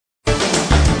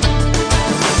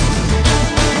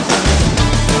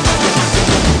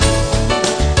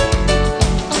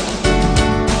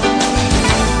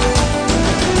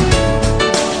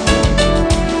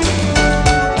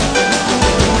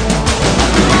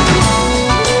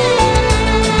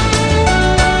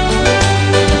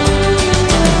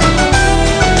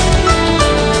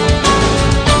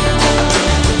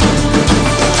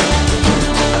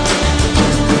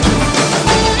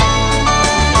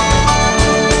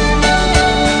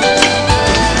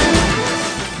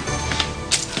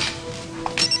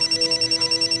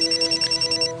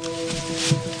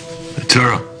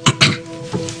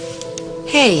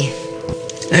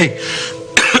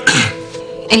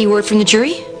word from the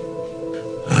jury?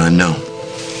 No.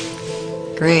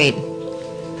 Great.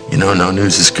 You know, no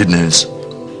news is good news.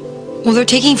 Well, they're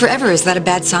taking forever. Is that a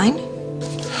bad sign?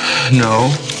 No.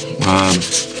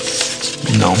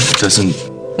 No, it doesn't.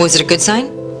 Was it a good sign?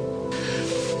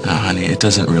 No, honey, it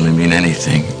doesn't really mean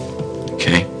anything.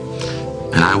 Okay?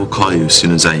 And I will call you as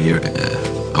soon as I hear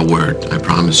a word, I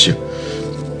promise you.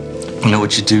 You know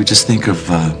what you do? Just think of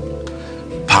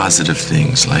positive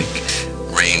things like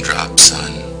raindrops,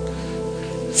 sun,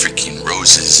 freaking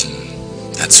roses,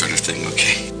 and that sort of thing,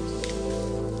 okay?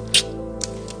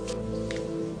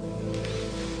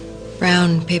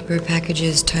 Brown paper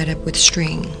packages tied up with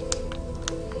string.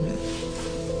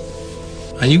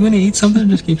 Are you going to eat something or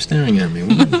just keep staring at me?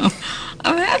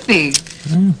 I'm happy.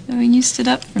 I mean, you stood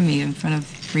up for me in front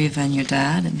of Reva and your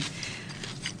dad, and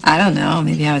I don't know,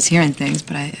 maybe I was hearing things,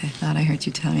 but I thought I heard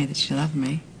you tell me that you loved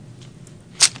me.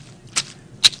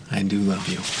 I do love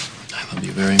you. I love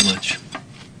you very much.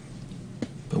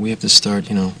 But we have to start,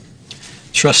 you know,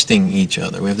 trusting each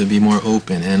other. We have to be more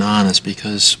open and honest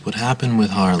because what happened with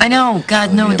Harley... I know.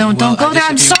 God, no, don't go there.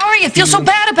 I'm sorry. I feel so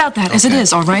bad about that, as it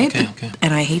is, all right? Okay.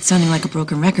 And I hate sounding like a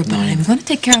broken record, but I'm going to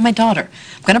take care of my daughter.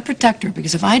 I'm going to protect her,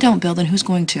 because if I don't, Bill, then who's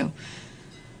going to?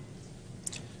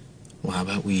 Well, how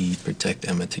about we protect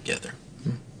Emma together?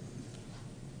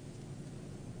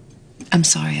 I'm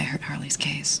sorry I hurt Harley's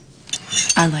case.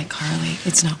 I like Harley.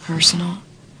 It's not personal.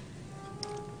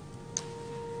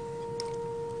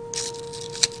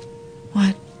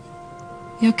 What?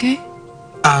 You okay?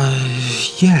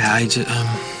 Yeah, I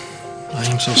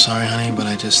am so sorry, honey, but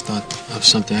I just thought of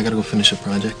something. I gotta go finish a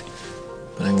project.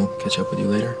 But I will catch up with you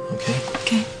later, okay?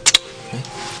 Okay. Okay?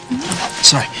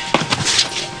 Sorry.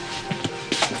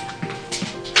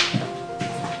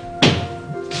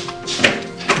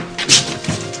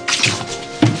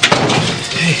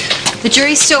 The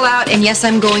jury's still out, and yes,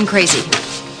 I'm going crazy.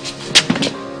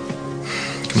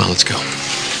 Come on, let's go.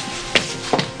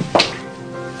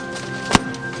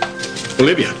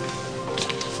 Olivia,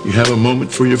 you have a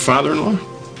moment for your father-in-law?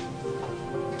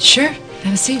 Sure.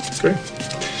 Have a seat. Great.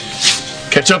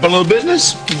 Catch up a little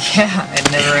business? Yeah,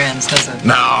 it never ends, does it?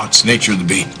 No, it's nature of the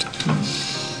beast.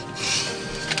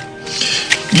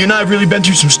 You and I have really been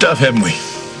through some stuff, haven't we?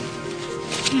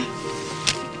 Yeah.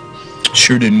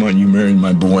 Sure didn't want you marrying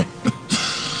my boy.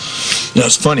 You know,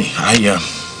 it's funny. I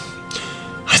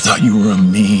thought you were a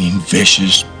mean,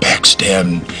 vicious,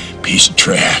 backstabbing piece of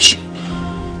trash.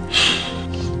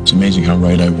 It's amazing how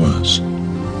right I was.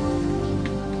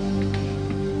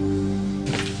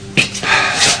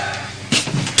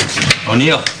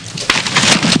 O'Neill.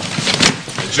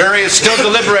 The jury is still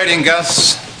deliberating,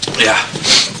 Gus. Yeah.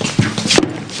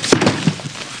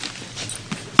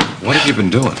 What have you been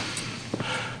doing?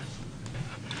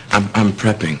 I'm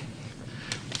prepping.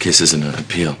 Case isn't an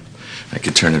appeal. I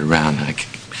could turn it around.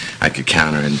 I could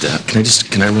counter and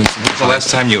can I run? When's the last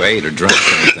time you ate or drank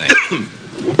anything?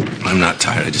 I'm not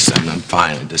tired. I'm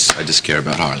fine. I just care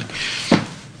about Harley.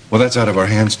 Well, that's out of our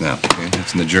hands now. Okay?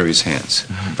 That's in the jury's hands.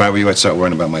 If I were you, I'd start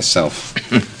worrying about myself.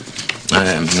 I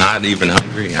am not even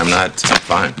hungry. I'm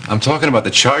fine. I'm talking about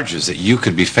the charges that you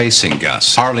could be facing,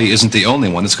 Gus. Harley isn't the only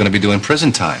one that's going to be doing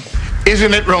prison time.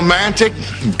 Isn't it romantic?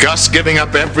 Gus giving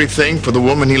up everything for the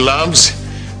woman he loves.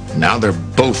 Now they're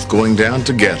both going down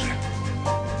together.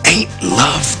 Ain't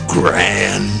love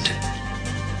grand?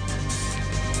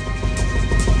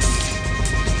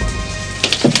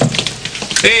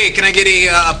 Hey, can I get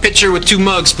a pitcher with 2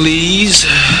 mugs, please?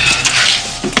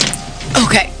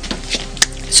 Okay.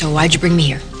 So why'd you bring me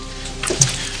here?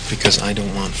 Because I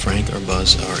don't want Frank or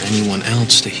Buzz or anyone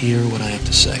else to hear what I have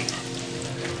to say.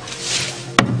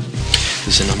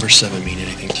 Does the number 7 mean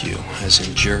anything to you? As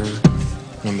in juror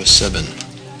number 7.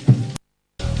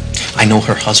 I know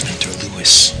her husband,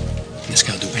 Lewis. And this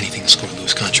guy will do anything to score a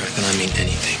Lewis contract, and I mean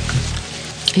anything.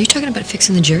 Are you talking about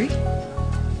fixing the jury?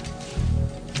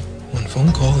 One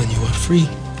phone call and you are free.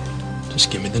 Just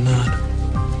give me the nod.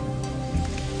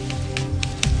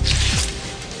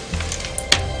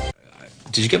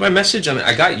 Did you get my message? I mean,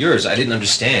 I got yours. I didn't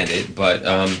understand it, but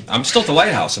I'm still at the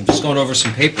lighthouse. I'm just going over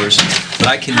some papers, but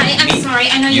I can Hi, I'm meet sorry.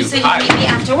 I know you said you'd meet me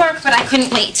after work, but I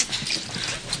couldn't wait.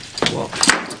 Well,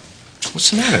 what's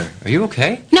the matter? Are you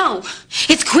okay? No,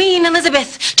 it's Queen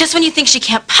Elizabeth. Just when you think she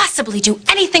can't possibly do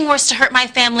anything worse to hurt my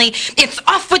family, it's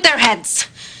off with their heads.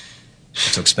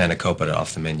 She took spanakopita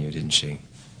off the menu, didn't she?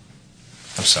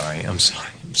 I'm sorry.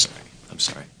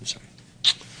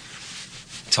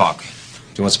 Talk.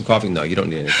 Do you want some coffee? No, you don't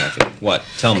need any coffee. What?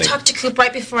 Tell me. I talked to Coop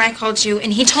right before I called you,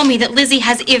 and he told me that Lizzie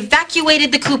has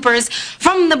evacuated the Coopers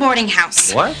from the boarding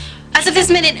house. What? As of this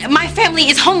minute, my family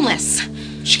is homeless.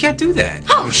 She can't do that.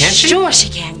 Oh, can't she? sure she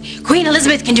can. Queen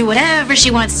Elizabeth can do whatever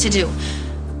she wants to do.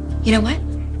 You know what?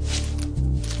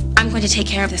 I'm going to take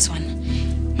care of this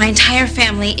one. My entire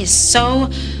family is so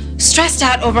stressed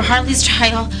out over Harley's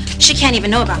trial, she can't even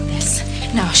know about this.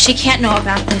 No, she can't know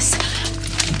about this.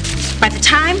 By the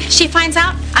time she finds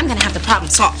out, I'm going to have the problem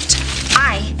solved.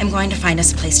 I am going to find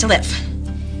us a place to live.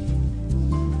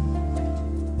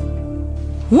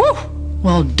 Woo!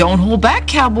 Well, don't hold back,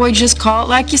 cowboy. Just call it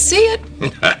like you see it.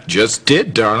 I just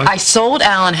did, darling. I sold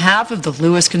Alan half of the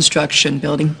Lewis Construction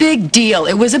building. Big deal.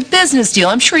 It was a business deal.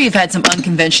 I'm sure you've had some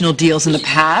unconventional deals in the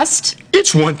past.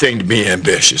 It's one thing to be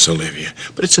ambitious, Olivia,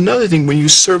 but it's another thing when you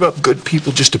serve up good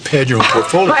people just to pad your own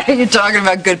portfolio. Why are you talking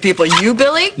about good people? You,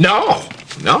 Billy? No,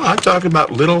 I'm talking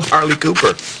about little Harley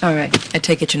Cooper. All right. I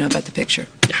take it you know about the picture.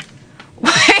 Yeah.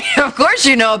 Of course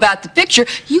you know about the picture.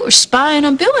 You were spying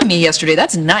on Bill and me yesterday.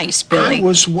 That's nice, Billy. I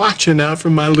was watching out for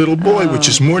my little boy, which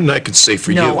is more than I can say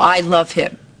for you. No, I love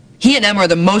him. He and Emma are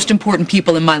the most important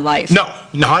people in my life. No,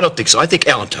 I don't think so. I think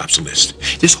Alan tops the list.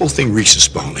 This whole thing reeks of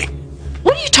Spaulding.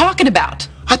 What are you talking about?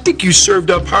 I think you served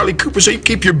up Harley Cooper so you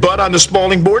keep your butt on the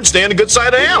Spaulding board and stay on the good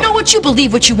side of Alan. You know what, you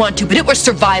believe what you want to, but it was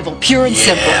survival, pure and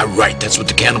simple. Yeah, right. That's what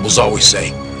the cannibals always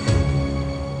say.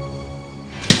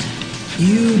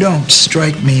 You don't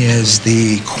strike me as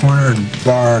the cornered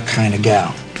bar kind of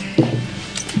gal.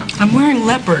 I'm wearing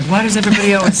leopard. Why does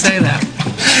everybody always say that?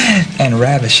 And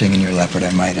ravishing in your leopard,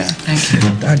 I might add. Thank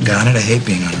you. Doggone it, I hate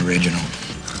being unoriginal.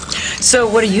 So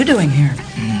what are you doing here?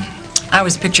 I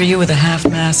always picture you with a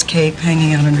half-mast cape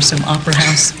hanging out under some opera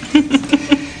house.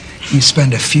 You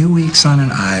spend a few weeks on an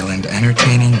island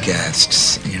entertaining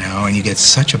guests, you know, and you get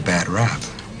such a bad rap.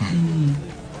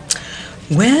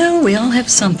 Well, we all have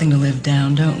something to live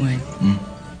down, don't we?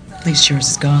 At least yours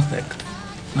is Gothic.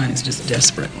 Mine is just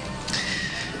desperate.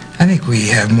 I think we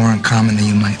have more in common than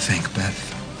you might think, Beth.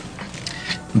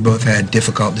 We both had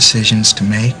difficult decisions to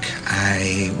make.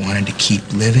 I wanted to keep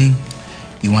living.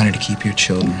 You wanted to keep your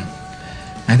children.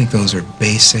 I think those are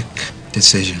basic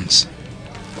decisions,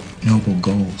 noble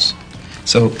goals.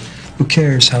 So who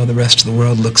cares how the rest of the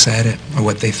world looks at it or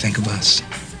what they think of us?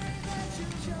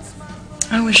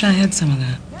 I wish I had some of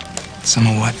that. Some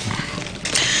of what?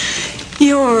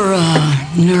 Your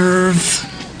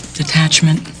nerve,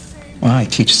 detachment. Well, I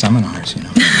teach seminars, you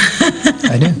know.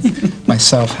 I do. My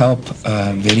self-help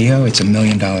video, it's $1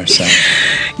 million site.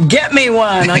 Get me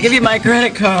one. I'll give you my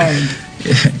credit card.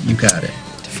 Yeah, you got it.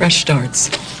 Fresh starts.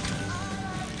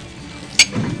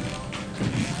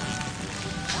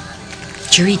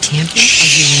 Jury tampering? Are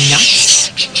you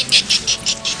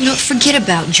nuts? You know, forget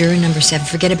about juror number 7.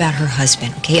 Forget about her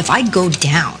husband, okay? If I go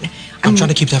down... I'm trying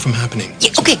to keep that from happening. Yeah,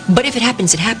 okay, but if it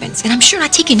happens, it happens. And I'm sure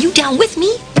not taking you down with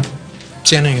me.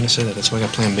 See, I know you're going to say that. That's why I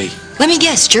got plan B. Let me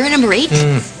guess, juror number 8?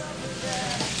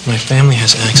 My family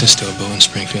has access to a boat in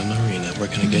Springfield Marina. We're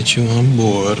going to get you on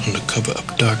board under cover of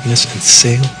darkness and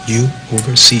sail you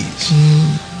overseas.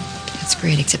 That's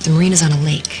great, except the marina's on a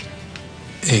lake.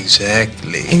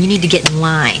 Exactly. And you need to get in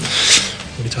line.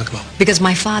 What are you talking about? Because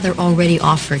my father already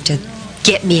offered to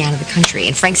get me out of the country.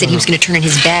 And Frank said he was going to turn in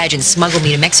his badge and smuggle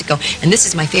me to Mexico. And this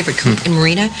is my favorite cook in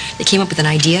Marina. They came up with an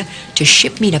idea to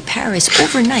ship me to Paris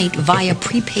overnight via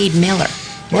prepaid mailer.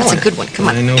 That's a good one. Come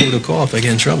on. I know who to call if I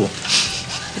get in trouble.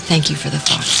 But thank you for the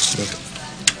thought.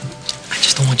 Look, I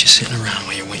just don't want you sitting around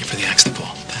while you're waiting for the axe to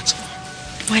fall. That's all.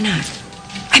 Why not?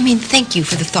 I mean, thank you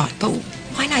for the thought, but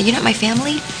why not? You're not my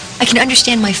family. I can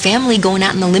understand my family going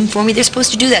out on the limb for me. They're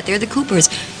supposed to do that. They're the Coopers.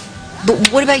 But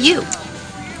what about you?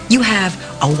 You have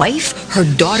a wife. Her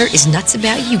daughter is nuts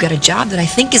about you. You got a job that I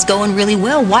think is going really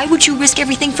well. Why would you risk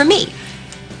everything for me?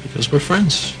 Because we're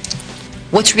friends.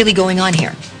 What's really going on here?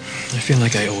 I feel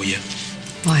like I owe you.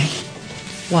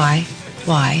 Why?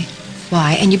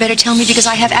 Why? And you better tell me because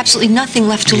I have absolutely nothing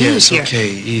left to lose here. Okay,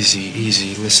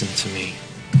 easy. Listen to me.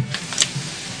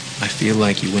 I feel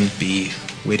like you wouldn't be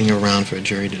waiting around for a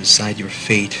jury to decide your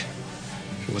fate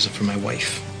if it wasn't for my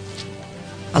wife.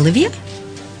 Olivia?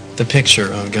 The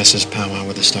picture of Gus's powwow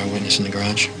with the star witness in the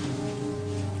garage.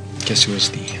 Guess who was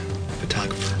the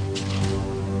photographer?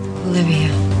 Olivia.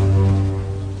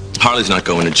 Harley's not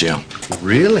going to jail.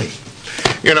 Really?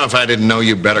 You know, if I didn't know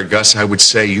you better, Gus, I would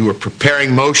say you were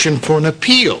preparing motion for an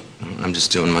appeal. I'm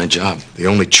just doing my job. The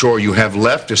only chore you have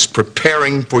left is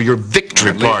preparing for your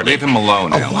victory party. Leave him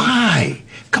alone, Alan. Why?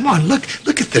 Come on, look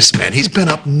at this man. He's been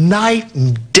up night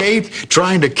and day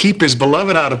trying to keep his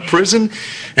beloved out of prison.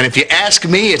 And if you ask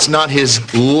me, it's not his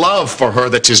love for her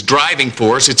that's his driving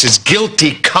force. It's his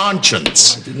guilty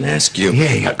conscience. I didn't ask you.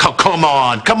 Yeah, come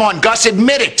on, Gus,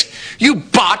 admit it. You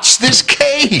botched this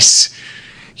case.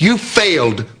 You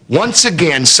failed, once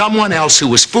again, someone else who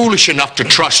was foolish enough to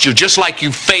trust you, just like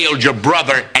you failed your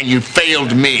brother and you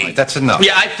failed me. That's enough.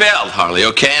 Yeah, I failed, Harley,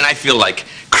 okay? And I feel like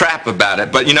crap about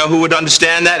it. But you know who would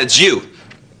understand that? It's you.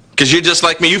 Because you're just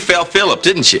like me. You failed Philip,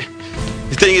 didn't you?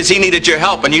 The thing is, he needed your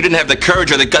help, and you didn't have the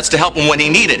courage or the guts to help him when he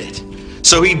needed it.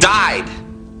 So he died.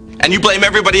 And you blame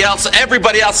everybody else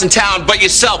in town but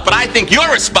yourself. But I think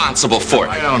you're responsible for it.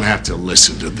 I don't have to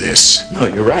listen to this. No,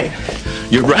 you're right.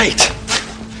 You're right.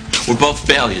 We're both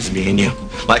failures, me and you.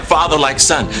 Like father, like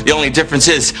son. The only difference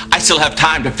is I still have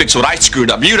time to fix what I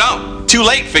screwed up. You don't. Too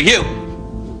late for you.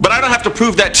 But I don't have to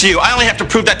prove that to you. I only have to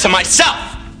prove that to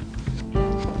myself.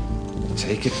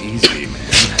 Take it easy, man.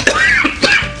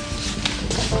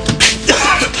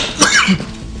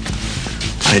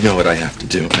 I know what I have to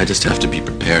do. I just have to be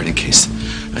prepared in case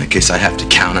I have to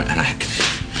counter, and I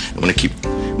want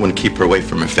to keep her away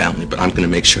from her family, but I'm going to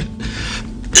make sure.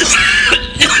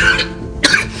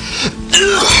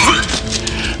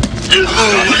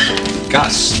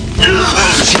 Gus.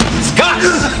 Gus!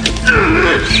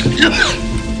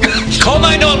 Call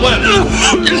 911.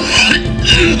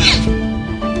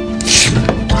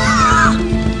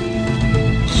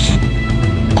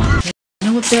 You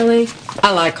know what, Billy?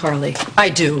 I like Harley. I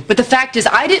do. But the fact is,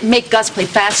 I didn't make Gus play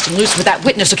fast and loose with that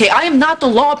witness, okay? I am not the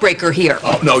lawbreaker here.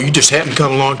 Oh, no, you just happened to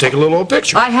come along and take a little old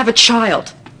picture. I have a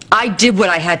child. I did what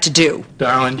I had to do.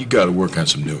 Darling, you got to work on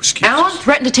some new excuses. Alan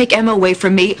threatened to take Emma away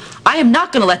from me. I am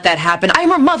not going to let that happen. I am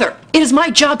her mother. It is my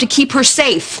job to keep her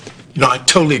safe. You know, I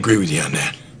totally agree with you on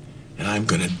that. And I'm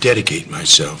going to dedicate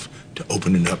myself to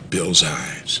opening up Bill's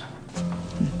eyes.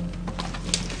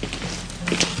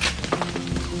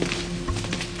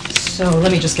 So,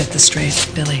 let me just get this straight,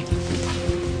 Billy.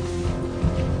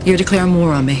 You're declaring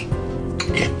war on me.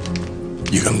 Yeah.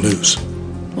 You're going to lose.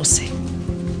 We'll see.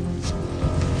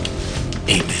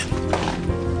 Amen.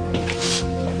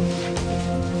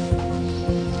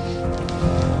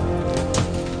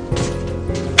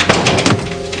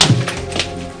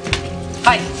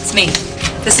 Hi, it's me.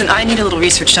 Listen, I need a little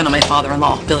research done on my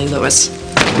father-in-law, Billy Lewis.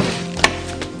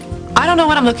 I don't know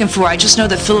what I'm looking for. I just know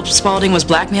that Philip Spaulding was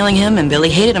blackmailing him and Billy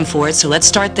hated him for it, so let's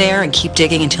start there and keep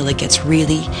digging until it gets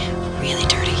really, really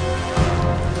dirty.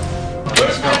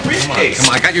 Where's my briefcase? Come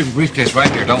on, I got your briefcase right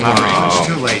here. Don't worry. It's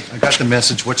too late. I got the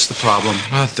message. What's the problem?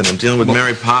 Nothing. I'm dealing with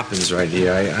Mary Poppins right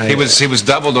here. He was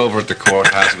doubled over at the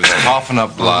courthouse. He was coughing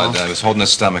up blood. I was holding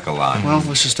his stomach a lot. Well,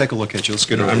 let's just take a look at you. Let's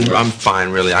get it over. I'm fine,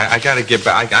 really. I got to get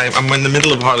back. I'm in the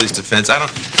middle of Harley's defense. I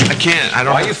can't.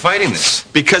 Why are you fighting this?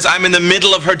 Because I'm in the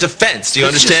middle of her defense. Do you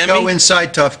understand me? Let's just go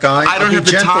inside, tough guy. I don't have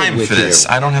the time for this.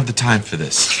 I don't have the time for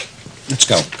this. Let's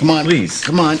go. Come on. Please.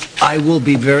 Come on. I will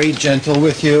be very gentle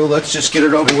with you. Let's just get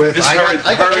it over with. Just I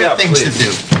got hurry up, things please. to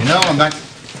do. You know, I'm not...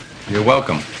 You're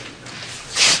welcome.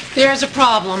 There's a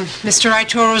problem. Mr.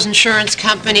 Itoro's insurance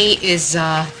company is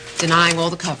denying all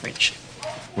the coverage.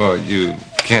 Well, you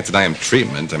can't deny him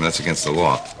treatment. I mean, that's against the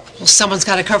law. Well, someone's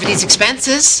got to cover these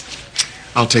expenses.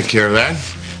 I'll take care of that.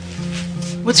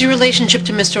 What's your relationship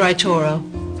to Mr. Itoro?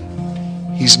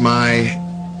 He's my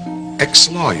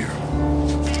ex-lawyer.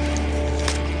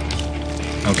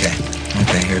 Okay,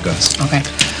 here goes. Okay.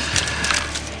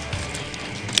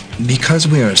 Because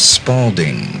we are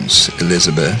Spauldings,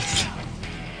 Elizabeth,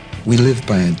 we live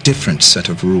by a different set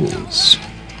of rules.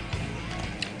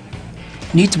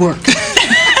 Needs work.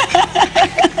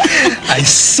 I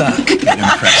suck at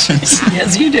impressions.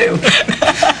 Yes, you do.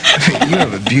 You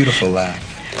have a beautiful laugh.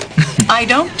 I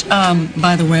don't,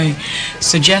 by the way,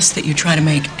 suggest that you try to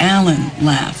make Alan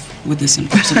laugh with this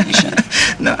impersonation.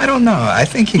 No, I don't know. I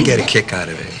think he'd get a kick out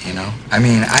of it, you know? I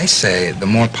mean, I say the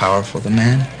more powerful the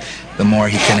man, the more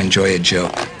he can enjoy a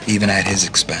joke, even at his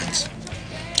expense.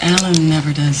 Alan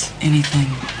never does anything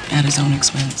at his own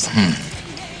expense.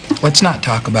 Let's not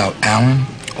talk about Alan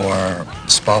or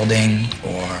Spaulding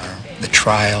or the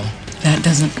trial. That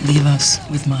doesn't leave us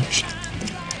with much.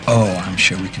 Oh, I'm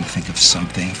sure we can think of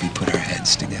something if we put our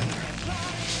heads together.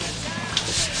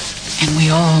 And we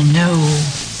all know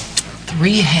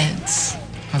 3 heads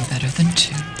are better than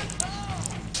 2.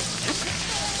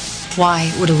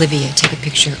 Why would Olivia take a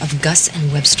picture of Gus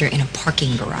and Webster in a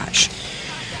parking garage?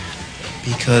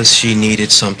 Because she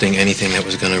needed something, anything that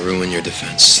was going to ruin your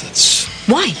defense. That's...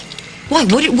 Why? Why?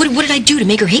 What did I do to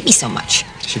make her hate me so much?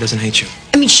 She doesn't hate you.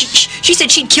 I mean, she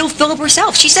said she'd kill Philip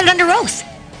herself. She said it under oath.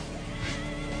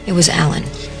 It was Alan.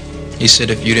 He said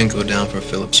if you didn't go down for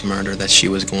Philip's murder, that she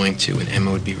was going to, and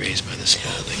Emma would be raised by the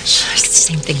Spauldings. It's the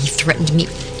same thing. He threatened me.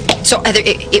 So either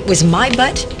it was my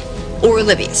butt or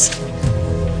Olivia's.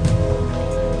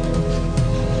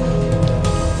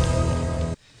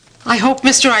 I hope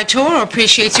Mr. Itoro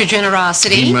appreciates your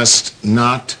generosity. He must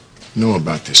not know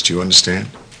about this. Do you understand?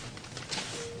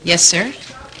 Yes, sir.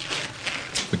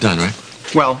 We're done, right?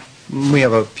 Well, we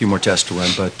have a few more tests to run,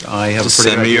 but I have Just a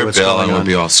pretty send good me idea your what's bill going and we'll on.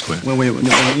 be all square. Wait,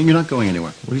 no, you're not going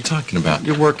anywhere. What are you talking about?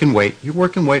 You're working weight. You're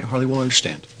working weight. Harley will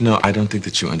understand. No, I don't think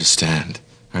that you understand.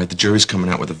 All right, the jury's coming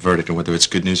out with a verdict, and whether it's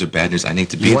good news or bad news, I need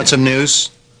to be You want there. some news?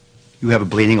 You have a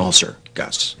bleeding ulcer,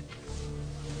 Gus.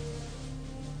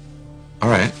 All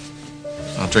right.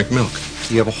 I'll drink milk.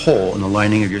 You have a hole in the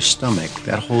lining of your stomach.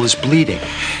 That hole is bleeding.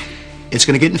 It's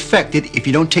going to get infected if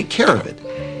you don't take care of it.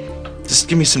 Just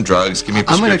give me some drugs. Give me a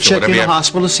I'm prescription. going to check in the whatever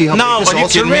hospital to see how No, big this are you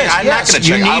ulcer kidding me? is. I'm Yes, not going to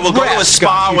you check. I need will go to a rest, spa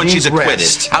Gus. You when she's need acquitted.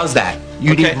 rest. How's that?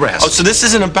 You need rest. Oh, so this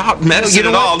isn't about medicine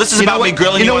at all. This is about me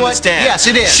grilling you on the stand. Yes,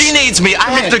 it is. She needs me. I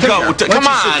have to go. Come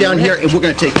on. Sit down here, and we're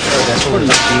going to take care of that. Hold on,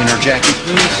 dinner, Jackie,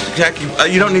 please.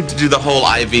 Jackie, you don't need to do the whole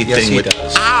IV Yes, thing he with.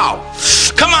 does.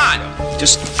 Ow! Come on.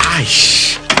 Just.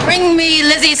 Bring me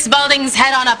Lizzie Spaulding's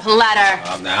head on a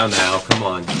platter. Now, come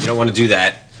on. You don't want to do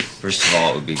that. First of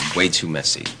all, it would be way too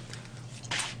messy.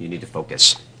 You need to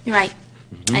focus. You're right.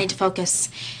 I need to focus.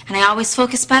 And I always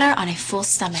focus better on a full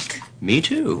stomach. Me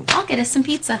too. I'll get us some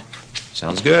pizza.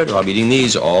 Sounds good. I'll be eating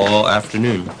these all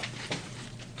afternoon.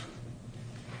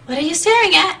 What are you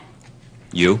staring at?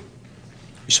 You?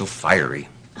 You're so fiery.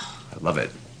 I love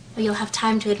it. Well, you'll have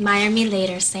time to admire me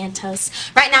later, Santos.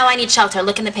 Right now, I need shelter.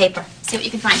 Look in the paper. See what you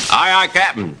can find. Aye,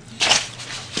 Captain.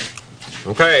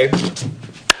 Okay.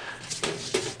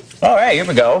 All right, here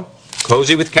we go.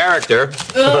 Cozy with character.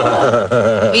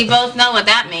 We both know what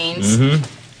that means.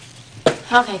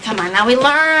 Okay, come on. Now, we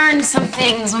learned some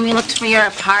things when we looked for your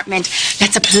apartment.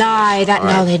 Let's apply that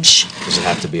knowledge. Does it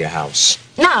have to be a house?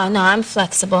 No, I'm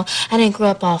flexible. I didn't grow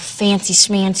up all fancy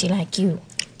schmancy like you.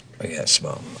 Oh, yes,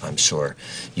 well, I'm sure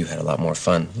you had a lot more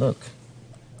fun. Look,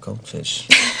 goldfish.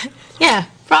 Yeah,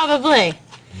 probably.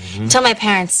 Until my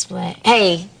parents split.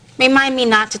 Hey, remind me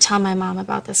not to tell my mom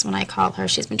about this when I call her.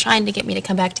 She's been trying to get me to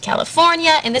come back to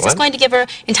California, and this is What? going to give her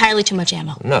entirely too much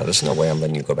ammo. No, there's no way I'm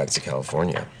letting you go back to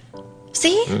California.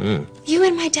 See? Mm-mm. You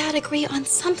and my dad agree on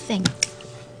something.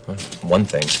 One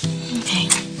thing. Okay.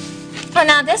 Oh,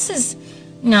 now this is...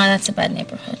 No, that's a bad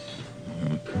neighborhood.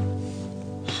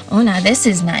 Oh, now this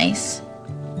is nice.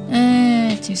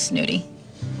 Too snooty.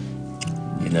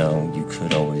 You know, you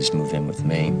could always move in with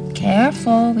me.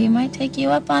 Careful, we might take you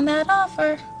up on that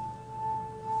offer.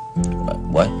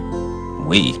 What?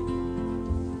 We?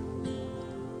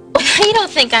 You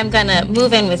don't think I'm gonna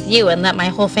move in with you and let my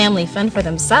whole family fend for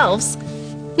themselves?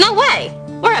 No way!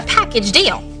 We're a package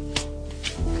deal.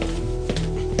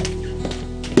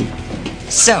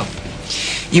 So,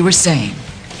 you were saying,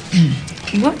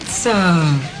 what's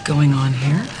going on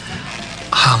here?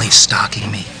 Holly's stalking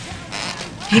me.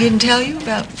 He didn't tell you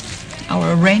about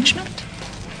our arrangement?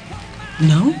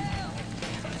 No?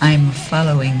 I'm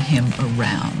following him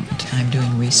around. I'm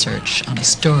doing research on a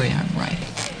story I'm writing.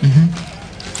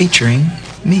 Featuring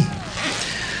me.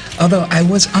 Although I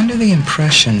was under the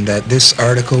impression that this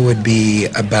article would be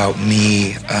about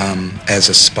me as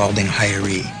a Spaulding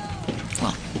hiree.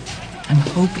 Well, I'm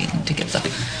hoping to get the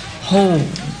whole,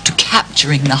 to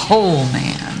capturing the whole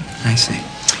man. I see.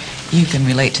 You can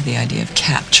relate to the idea of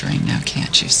capturing now,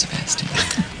 can't you, Sebastian?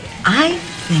 I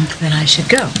think that I should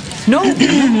go. No,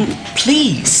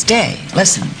 please stay.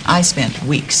 Listen, I spent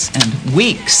weeks and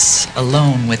weeks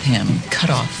alone with him, cut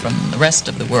off from the rest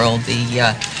of the world.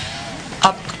 The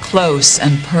up close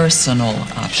and personal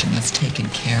option was taken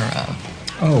care of.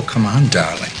 Oh, come on,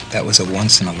 darling. That was a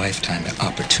once-in-a-lifetime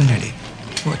opportunity.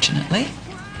 Fortunately.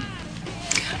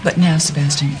 But now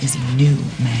Sebastian is a new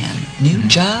man. New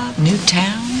job, new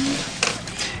town.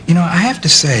 You know, I have to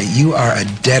say, you are a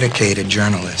dedicated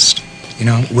journalist. You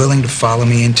know, willing to follow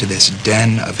me into this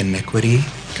den of iniquity,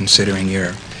 considering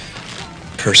your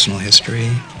personal history.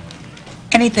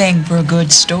 Anything for a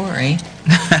good story.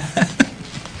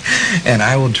 And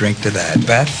I will drink to that.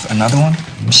 Beth, another one?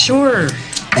 Sure.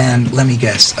 And let me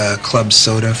guess, club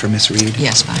soda for Miss Reed?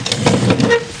 Yes, fine.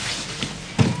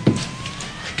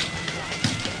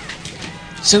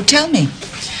 So tell me,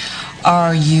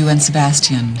 are you and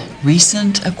Sebastian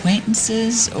recent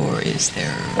acquaintances, or is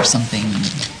there something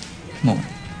more?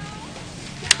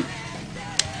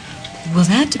 Well,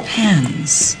 that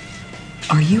depends.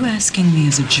 Are you asking me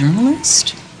as a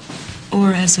journalist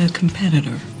or as a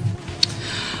competitor?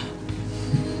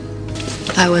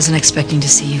 I wasn't expecting to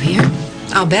see you here.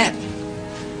 I'll bet.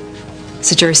 Is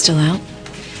the jury still out?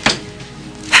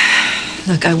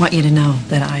 Look, I want you to know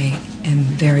that I am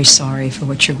very sorry for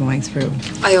what you're going through.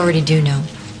 I already do know.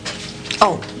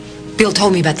 Oh, Bill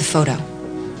told me about the photo.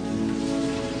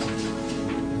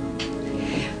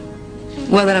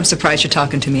 Well, then I'm surprised you're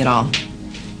talking to me at all.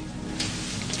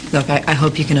 Look, I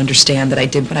hope you can understand that I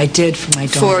did what I did for my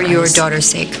daughter. For your daughter's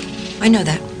sake. I know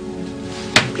that.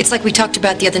 It's like we talked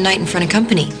about the other night in front of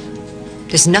company.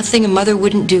 There's nothing a mother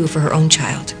wouldn't do for her own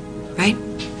child, right?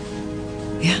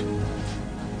 Yeah.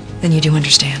 Then you do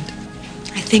understand.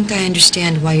 I think I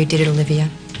understand why you did it, Olivia.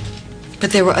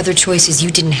 But there were other choices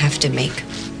you didn't have to make.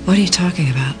 What are you talking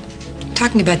about?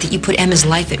 Talking about that you put Emma's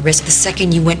life at risk the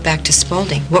second you went back to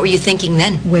Spaulding. What were you thinking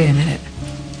then? Wait a minute.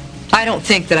 I don't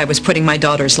think that I was putting my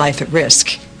daughter's life at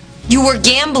risk. You were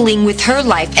gambling with her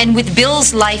life and with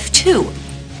Bill's life, too.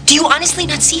 Do you honestly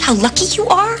not see how lucky you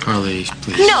are? Harley,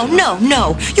 please.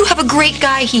 No. You have a great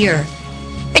guy here.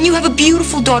 And you have a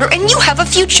beautiful daughter, and you have a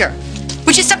future.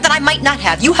 Which is something I might not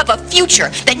have. You have a future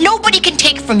that nobody can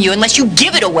take from you unless you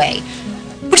give it away.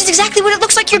 Which is exactly what it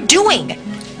looks like you're doing.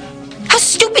 How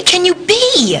stupid can you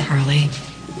be? Harley,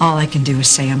 all I can do is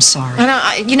say I'm sorry.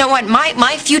 You know what?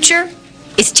 My future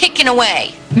is ticking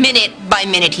away, minute by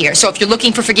minute here. So if you're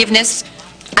looking for forgiveness,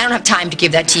 I don't have time to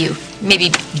give that to you.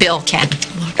 Maybe Bill can.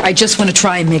 Look, I just want to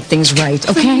try and make things right,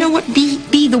 okay? You know what?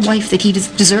 Be the wife that he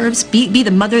deserves. Be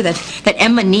the mother that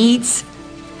Emma needs.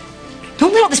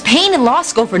 Don't let all this pain and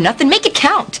loss go for nothing. Make it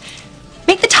count.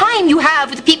 Make the time you have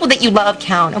with the people that you love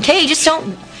count, okay? Just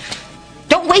don't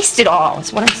waste it all.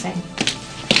 That's what I'm saying.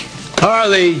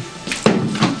 Harley!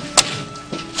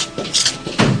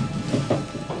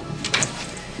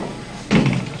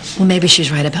 Well, maybe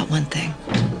she's right about one thing.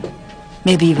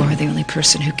 Maybe you are the only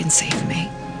person who can save me.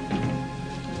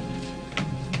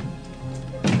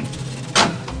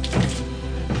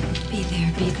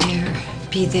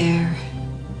 Be there.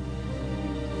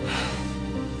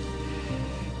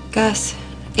 Gus,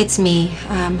 it's me.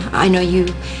 I know you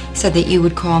said that you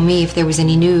would call me if there was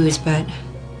any news, but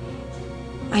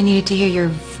I needed to hear your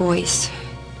voice.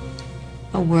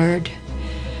 A word.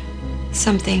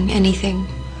 Something, anything.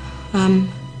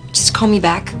 Just call me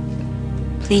back,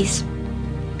 please.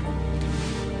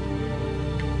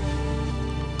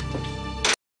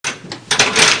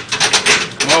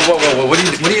 Whoa, what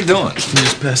are you doing? You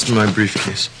just passed me my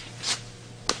briefcase.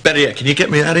 Better yet, can you get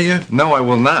me out of here? No, I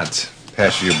will not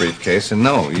pass you your briefcase, and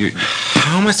no, you...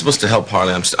 How am I supposed to help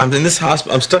Harley? I'm in this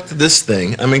hospital. I'm stuck to this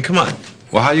thing. I mean, come on.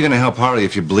 Well, how are you going to help Harley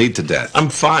if you bleed to death? I'm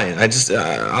fine.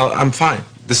 I'm fine.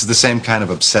 This is the same kind of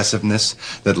obsessiveness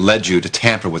that led you to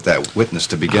tamper with that witness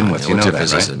to begin with. You know that, right? What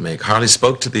difference does it make? Harley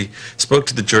spoke to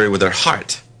the jury with her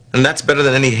heart. And that's better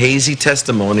than any hazy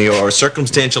testimony or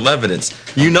circumstantial evidence.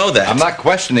 You know that. I'm not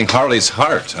questioning Harley's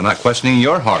heart. I'm not questioning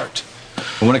your heart.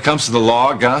 But when it comes to the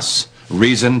law, Gus,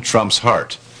 reason trumps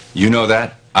heart. You know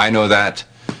that, I know that,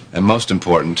 and most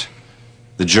important,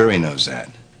 the jury knows that.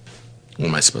 What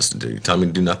am I supposed to do? You tell me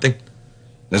to do nothing?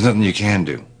 There's nothing you can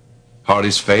do.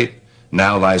 Harley's fate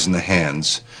now lies in the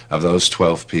hands of those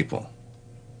 12 people.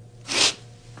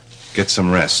 Get some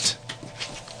rest.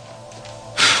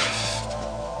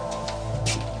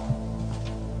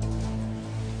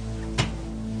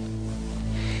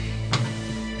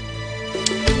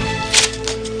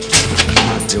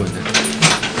 Doing that.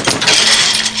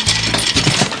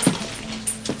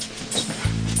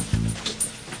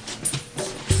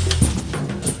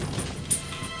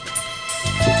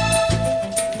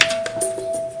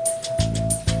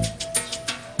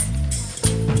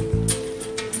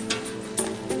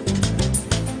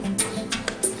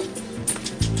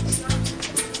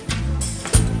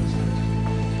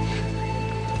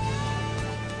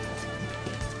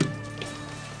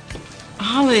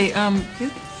 Holly,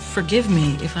 forgive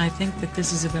me if I think that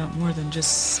this is about more than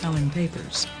just selling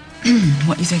papers.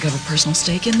 What, you think I have a personal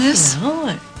stake in this?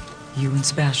 Well, you and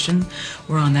Sebastian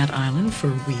were on that island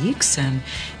for weeks, and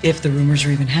if the rumors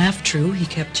are even half true, he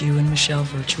kept you and Michelle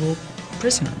virtual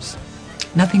prisoners.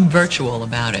 Nothing virtual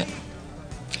about it.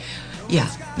 Yeah,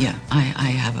 I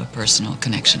have a personal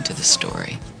connection to the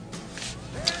story.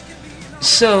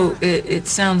 So, it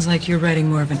sounds like you're writing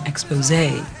more of an expose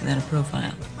than a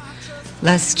profile.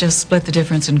 Let's just split the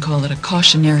difference and call it a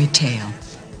cautionary tale.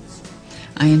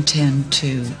 I intend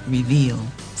to reveal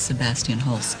Sebastian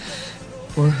Holz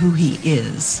for who he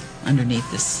is underneath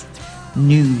this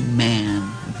new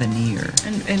man veneer.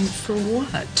 And for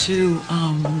what? To,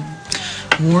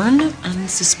 warn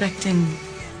unsuspecting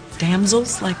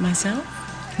damsels like myself?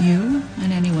 You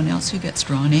and anyone else who gets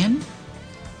drawn in.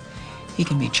 He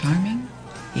can be charming,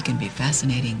 he can be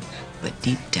fascinating, but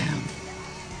deep down,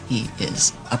 he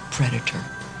is a predator,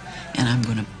 and I'm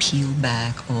going to peel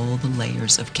back all the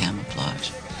layers of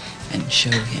camouflage and show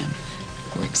him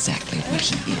for exactly what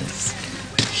he is.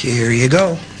 Here you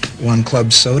go. 1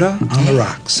 club soda on the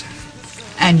rocks.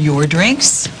 And your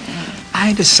drinks?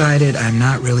 I decided I'm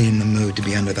not really in the mood to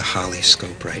be under the Holly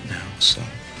scope right now, so...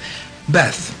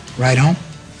 Beth, ride home?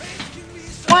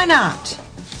 Why not?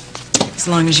 As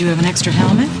long as you have an extra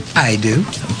helmet? I do.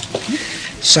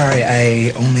 Sorry,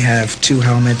 I only have 2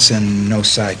 helmets and no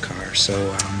sidecar,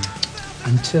 so,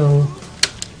 until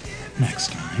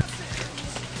next time.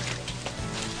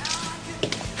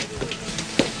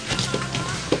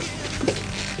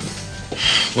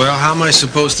 Well, how am I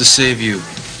supposed to save you?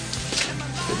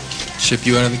 Ship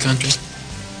you out of the country?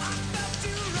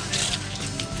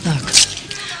 Look,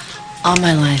 all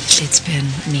my life it's been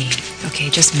me, okay?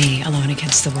 Just me, alone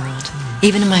against the world.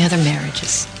 Even in my other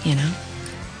marriages, you know?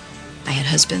 I had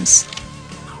husbands,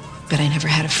 but I never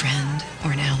had a friend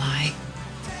or an ally.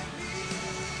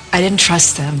 I didn't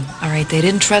trust them, all right? They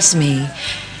didn't trust me,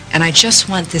 and I just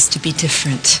want this to be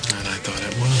different. And I thought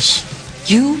it was.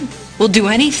 You will do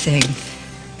anything,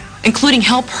 including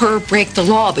help her break the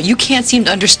law, but you can't seem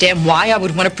to understand why I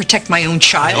would want to protect my own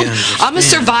child. I'm a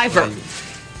survivor,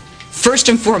 first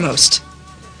and foremost.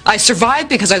 I survived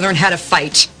because I learned how to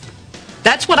fight.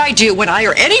 That's what I do when I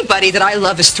or anybody that I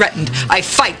love is threatened. I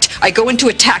fight. I go into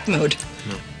attack mode.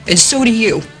 And so do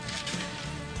you.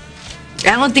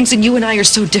 Alan thinks that you and I are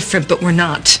so different, but we're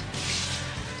not.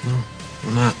 No,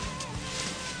 we're not.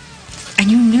 And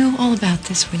you knew all about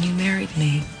this when you married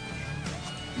me.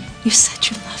 You said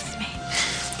you loved me.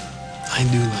 I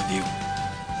do love you.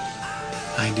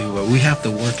 I do, but we have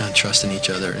to work on trusting each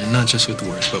other, and not just with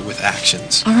words, but with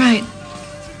actions. All right.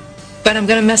 But I'm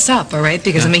going to mess up, all right?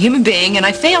 Because I'm a human being and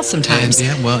I fail sometimes.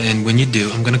 And when you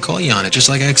do, I'm going to call you on it, just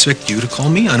like I expect you to call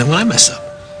me on it when I mess up.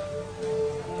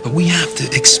 But we have to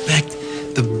expect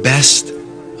the best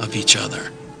of each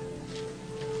other.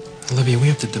 Olivia, we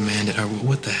have to demand it.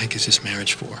 What the heck is this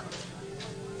marriage for?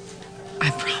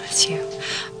 I promise you,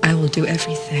 I will do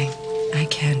everything I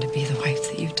can to be the wife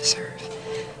that you deserve.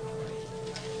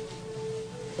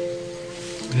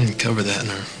 We didn't cover that in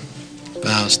our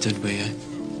vows, did we?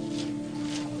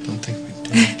 I don't think we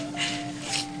did.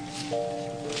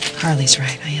 Harley's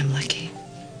right. I am lucky.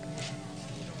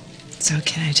 So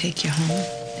can I take you home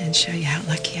and show you how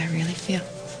lucky I really feel?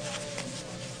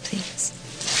 Please.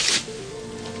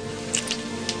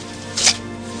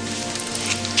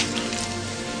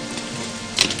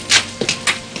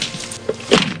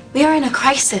 We are in a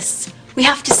crisis. We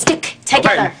have to stick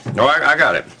together. Okay. No, I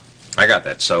got it. I got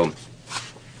that. So,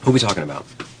 who are we talking about?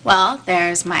 Well,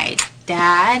 there's my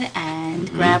dad and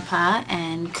Grandpa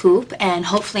and Coop and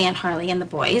hopefully Aunt Harley and the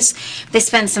boys. They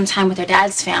spend some time with their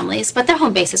dad's families, but their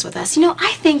home base is with us. You know,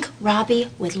 I think Robbie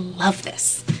would love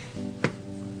this.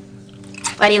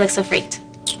 Why do you look so freaked?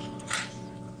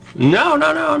 No,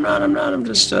 I'm not. I'm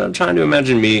just trying to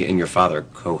imagine me and your father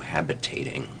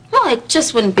cohabitating. Well, it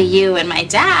just wouldn't be you and my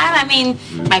dad. I mean,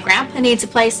 my grandpa needs a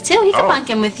place too. He could bunk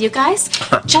in with you guys.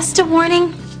 Just a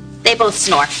warning, they both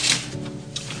snore.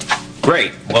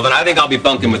 Great. Well, then I think I'll be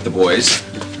bunking with the boys.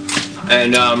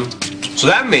 And, so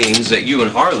that means that you and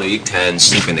Harley can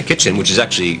sleep in the kitchen, which is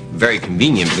actually very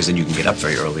convenient because then you can get up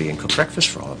very early and cook breakfast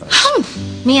for all of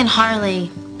us. Me and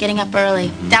Harley getting up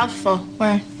early. Doubtful.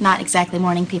 We're not exactly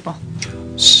morning people.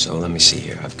 So let me see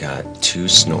here. I've got 2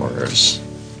 snorers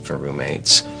for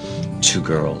roommates, 2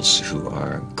 girls who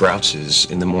are grouches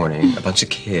in the morning, a bunch of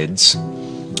kids.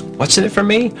 What's in it for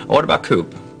me? Oh, what about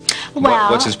Coop?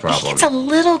 Well, what's his problem? It's a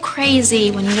little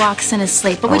crazy when he walks in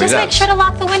asleep, but we Oh, just he make does? sure to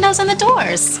lock the windows and the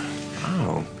doors.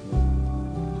 Oh.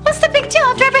 What's the big deal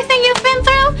after everything you've been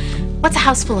through? What's a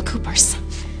house full of Coopers?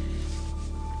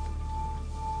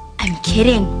 I'm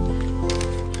kidding.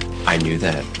 I knew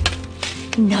that.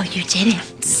 No, you didn't.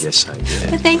 Yes, I did.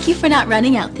 But thank you for not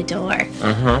running out the door.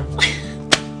 Uh-huh.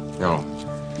 No.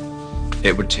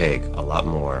 It would take a lot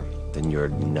more than your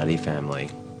nutty family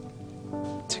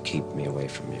to keep me away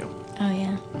from you. Oh,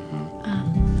 yeah?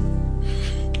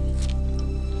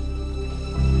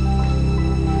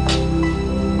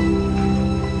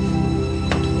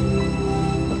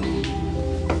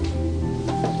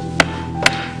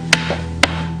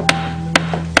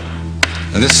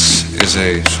 And this is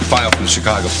a file from the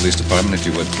Chicago Police Department, if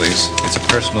you would, please. It's a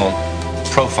personal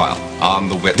profile on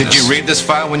the witness. Did you read this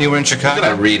file when you were in Chicago? Did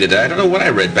I read it? I don't know what I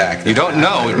read back. You don't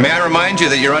know? May I remind you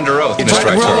that you're under oath, Mr.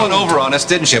 Reichert? You tried rolling over on us,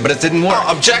 didn't you? But it didn't work.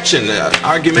 Oh, objection.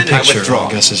 Argument. I withdraw.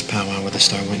 Gus's powwow with the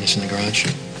star witness in the garage.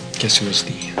 Guess who was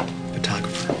the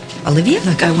photographer? Olivia?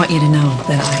 Look, I want you to know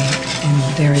that I am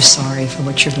very sorry for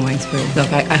what you're going through.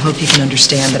 Look, I hope you can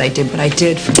understand that I did what I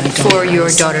did for my daughter. For your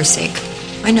daughter's sake.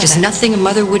 I know there's nothing a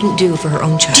mother wouldn't do for her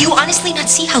own child. Do you honestly not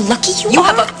see how lucky you are? You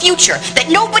have a future that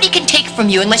nobody can take from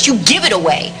you unless you give it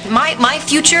away. My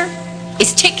future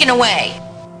is taken away.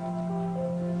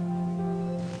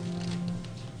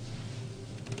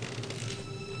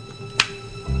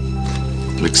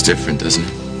 Looks different, doesn't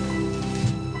it?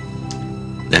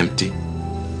 Empty.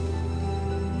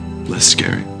 less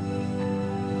scary.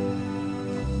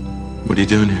 What are you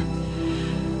doing here?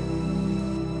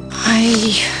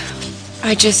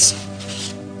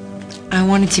 I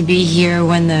wanted to be here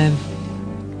when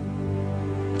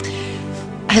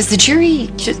has the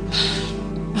jury just...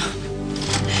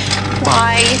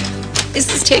 Why is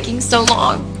this taking so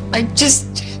long? I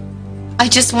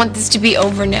just want this to be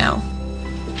over now.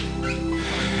 It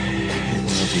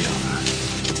will be over.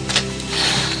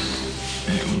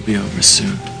 It will be over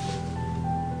soon.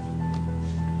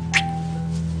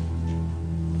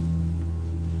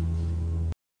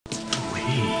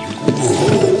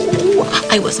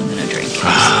 I wasn't gonna drink.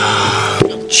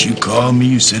 You called me,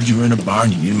 you said you were in a bar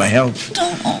and you needed my help.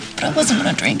 No, but I wasn't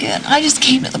gonna drink it. I just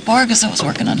came to the bar because I was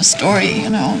working on a story, you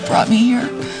know, brought me here.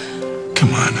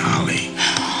 Come on, Holly.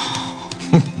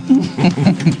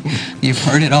 You've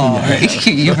heard it all, right?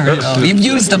 You've heard it all. You've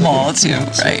used them all, too,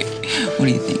 right? What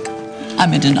do you think?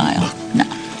 I'm in denial. No.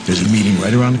 There's a meeting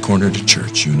right around the corner of the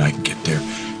church. You and I can get there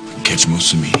and catch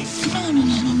most of the meeting.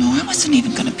 No. I wasn't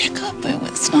even gonna pick up.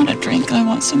 It's not a drink I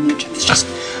want so much. I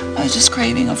was just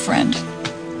craving a friend.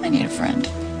 I need a friend.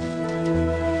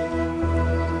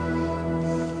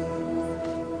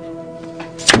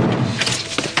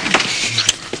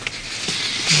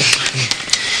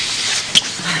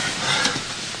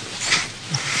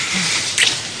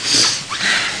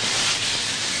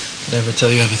 Did I ever tell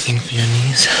you I have a thing for your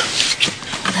knees?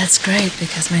 Well, that's great,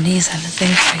 because my knees have a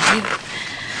thing for you.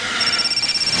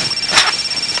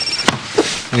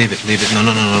 Leave it. No.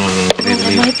 Leave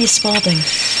That might be Spaulding.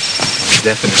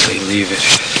 Definitely leave it.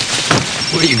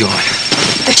 Where are you going?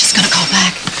 They're just gonna call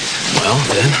back. Well,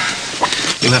 then,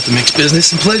 you'll have to mix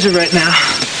business and pleasure right now.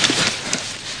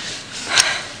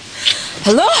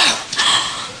 Hello?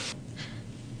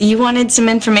 You wanted some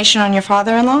information on your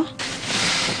father-in-law?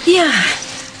 Yeah.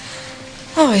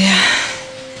 Oh, yeah.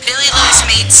 Billy Lewis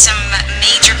made some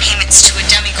major payments to a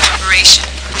dummy corporation.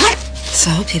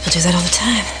 So, people do that all the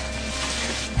time.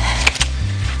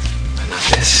 Not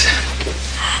this.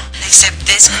 Except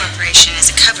this corporation is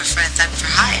a cover for a thug for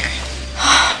hire.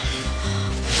 Oh,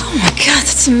 my God,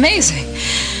 that's amazing.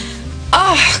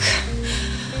 Oh.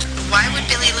 Why would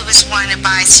Billy Lewis want to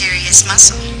buy Serious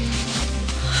Muscle? I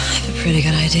have a pretty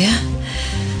good idea.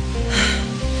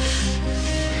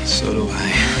 So do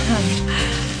I.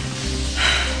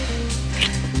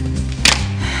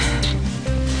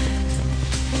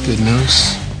 Good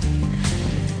news?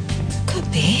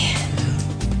 Could be.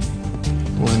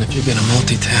 Well, and if you're gonna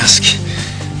multitask,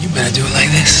 you better do it like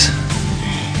this.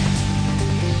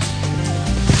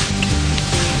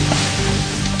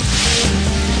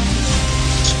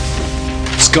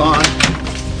 He's gone.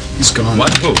 He's gone.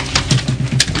 What? Who?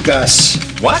 Gus.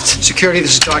 What? Security,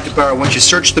 this is Dr. Barrow. Once you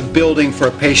search the building for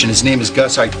a patient, his name is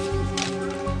Gus.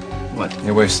 What?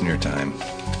 You're wasting your time.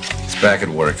 He's back at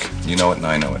work. You know it and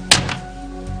I know it.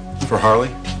 For Harley?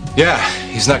 Yeah,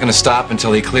 he's not gonna stop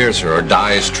until he clears her or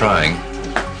dies trying.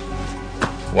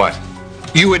 What?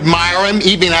 You admire him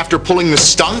even after pulling the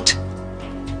stunt?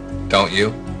 Don't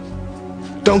you?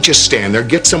 Don't just stand there.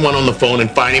 Get someone on the phone and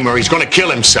find him or he's gonna kill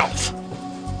himself.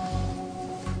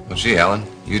 Well, gee, Alan,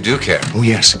 you do care. Oh,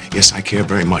 yes. Yes, I care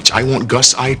very much. I want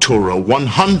Gus Itoro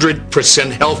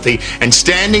 100% healthy and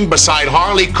standing beside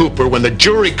Harley Cooper when the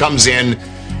jury comes in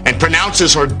and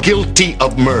pronounces her guilty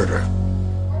of murder.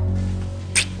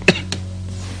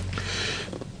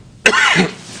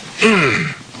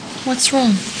 What's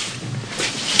wrong?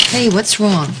 Hey, what's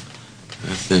wrong?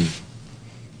 Nothing.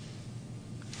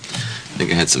 I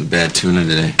think I had some bad tuna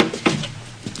today.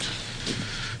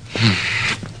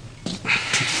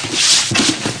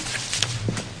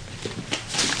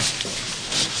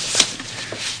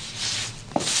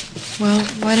 Well,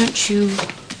 why don't you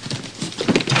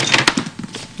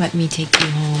let me take you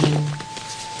home and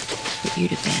put you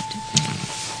to bed?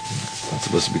 I'm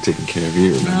supposed to be taking care of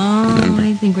you, No, remember?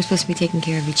 I think we're supposed to be taking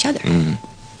care of each other.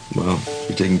 Well,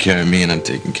 you're taking care of me and I'm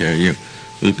taking care of you.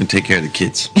 Who's gonna take care of the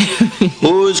kids?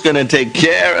 Who's gonna take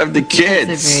care of the kids?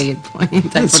 That's a very good point. I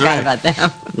That's forgot right. about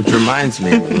that. Which reminds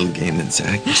me of a little game that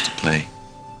Zach used to play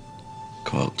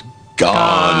called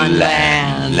Gone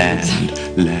Land.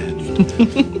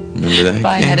 Remember that? If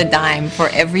I had a dime for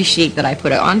every sheet that I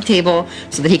put on the table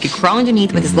so that he could crawl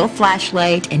underneath with his little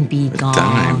flashlight and be gone.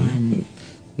 Dime.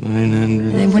 900.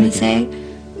 And then what did he say?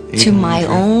 To my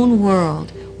own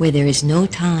world where there is no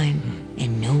time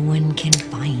and no one can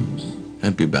find me.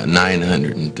 That'd be about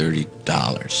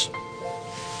 $930.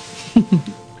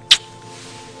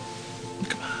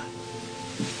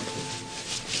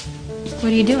 What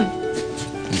are you doing?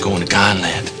 I'm going to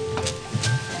Gonland.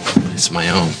 It's my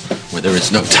own, where there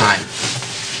is no time.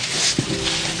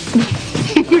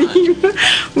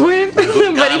 What if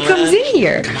somebody comes in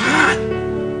here? Come on.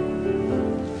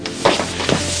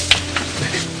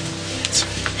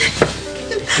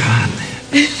 Gone,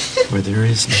 where there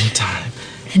is no time.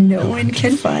 And no one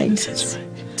can find us.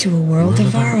 To a world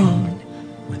of our own,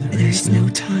 where there is no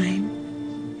time,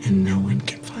 and no one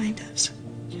can find us.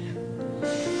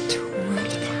 To a world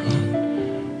of our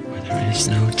own, where there is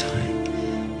no time,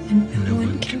 and no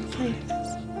one can find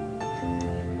us.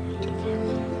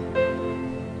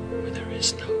 Where there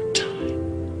is no time,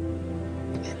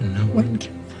 and no one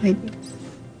can find us.